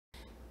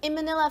In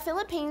Manila,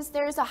 Philippines,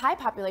 there is a high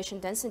population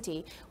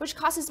density, which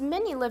causes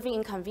many living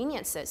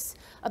inconveniences.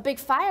 A big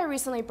fire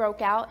recently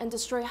broke out and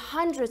destroyed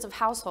hundreds of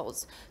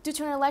households due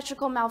to an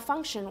electrical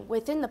malfunction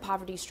within the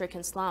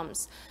poverty-stricken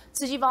slums.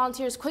 Tzu Chi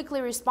volunteers quickly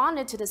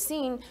responded to the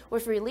scene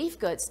with relief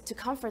goods to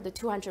comfort the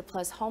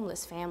 200-plus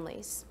homeless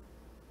families.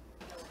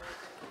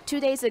 2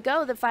 days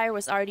ago, the fire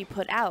was already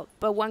put out,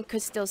 but one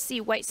could still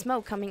see white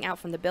smoke coming out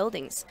from the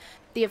buildings.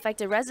 The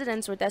affected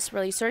residents were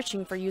desperately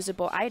searching for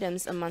usable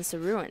items amongst the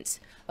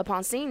ruins.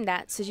 Upon seeing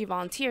that, Tzu Chi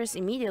volunteers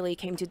immediately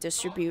came to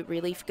distribute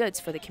relief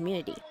goods for the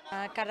community.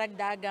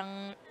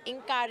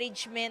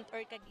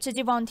 Tzu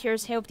Chi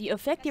volunteers help the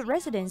affected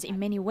residents in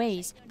many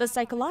ways. The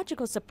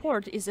psychological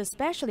support is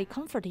especially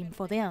comforting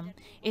for them.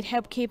 It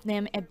helps keep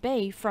them at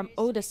bay from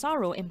all the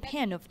sorrow and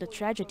pain of the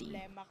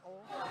tragedy.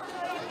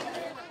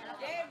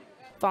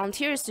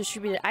 Volunteers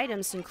distributed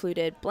items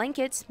included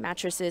blankets,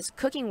 mattresses,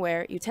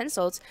 cookingware,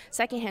 utensils,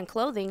 secondhand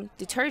clothing,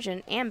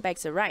 detergent, and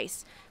bags of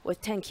rice,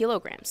 with 10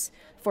 kilograms,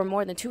 for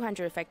more than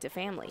 200 affected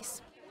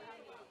families.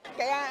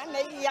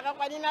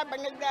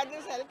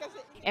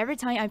 Every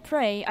time I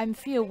pray, I'm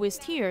filled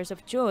with tears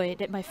of joy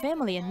that my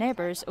family and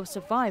neighbors will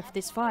survive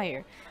this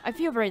fire. I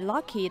feel very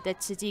lucky that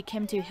Tzu Chi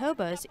came to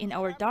help us in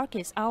our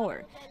darkest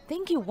hour.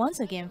 Thank you once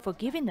again for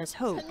giving us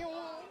hope.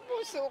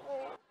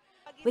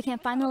 We can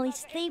finally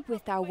sleep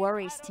with our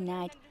worries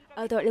tonight,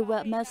 although it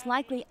will most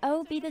likely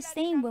all be the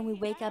same when we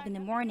wake up in the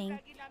morning,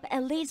 but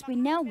at least we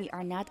know we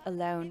are not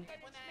alone.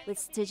 With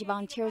Tzu Chi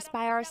volunteers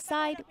by our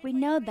side, we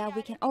know that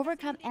we can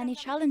overcome any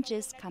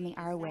challenges coming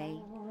our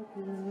way.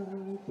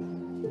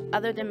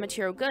 Other than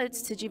material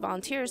goods, Tzu Chi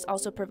volunteers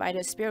also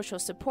provided spiritual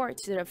support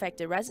to the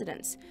affected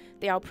residents.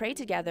 They all prayed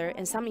together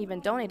and some even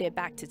donated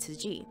back to Tzu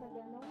Chi.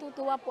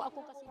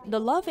 The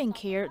love and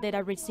care that I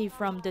received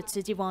from the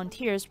Tzu Chi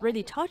volunteers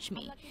really touched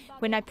me.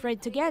 When I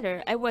prayed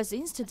together, I was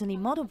instantly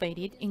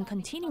motivated in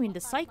continuing the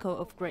cycle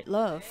of great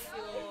love.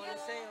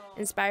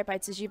 Inspired by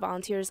Tzu Chi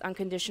volunteers'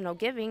 unconditional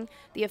giving,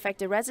 the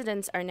affected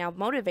residents are now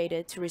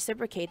motivated to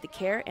reciprocate the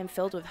care and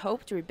filled with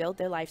hope to rebuild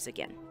their lives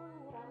again.